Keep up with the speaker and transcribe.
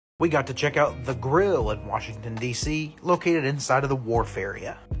We got to check out The Grill in Washington, D.C., located inside of the Wharf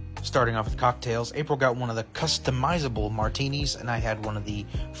area. Starting off with cocktails, April got one of the customizable martinis, and I had one of the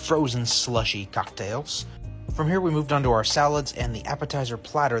frozen slushy cocktails. From here, we moved on to our salads and the appetizer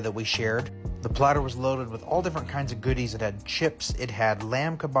platter that we shared. The platter was loaded with all different kinds of goodies. It had chips, it had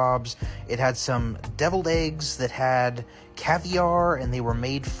lamb kebabs, it had some deviled eggs that had caviar, and they were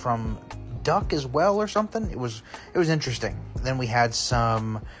made from duck as well or something. It was interesting. Then we had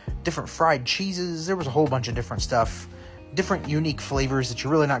some different fried cheeses. There was a whole bunch of different stuff, different unique flavors that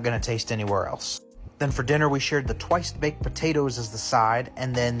you're really not going to taste anywhere else. Then for dinner, we shared the twice-baked potatoes as the side,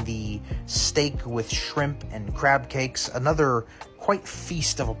 and then the steak with shrimp and crab cakes, another quite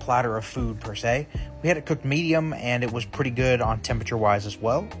feast of a platter of food per se. We had it cooked medium, and it was pretty good on temperature-wise as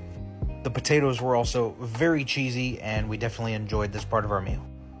well. The potatoes were also very cheesy, and we definitely enjoyed this part of our meal.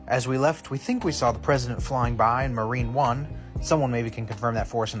 As we left, we think we saw the president flying by in Marine One. Someone maybe can confirm that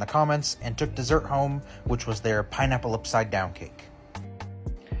for us in the comments, and took dessert home, which was their pineapple upside-down cake.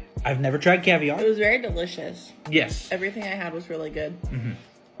 I've never tried caviar. It was very delicious. Yes. Everything I had was really good. Mm-hmm.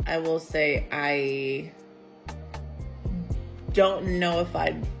 I will say I don't know if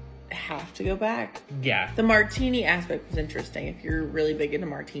I'd have to go back. Yeah. The martini aspect was interesting. If you're really big into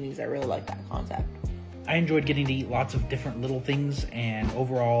martinis, I really like that concept. I enjoyed getting to eat lots of different little things, and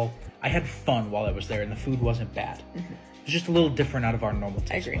overall, I had fun while I was there, and the food wasn't bad. Mm-hmm. It was just a little different out of our normal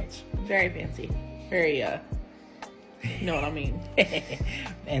taste buds. Very fancy. Very, you know what I mean.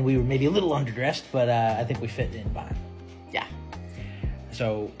 And we were maybe a little underdressed, but I think we fit in fine. Yeah.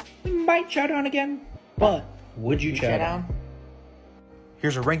 So, we might chow down again, but would you chow down?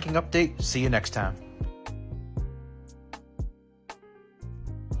 Here's a ranking update. See you next time.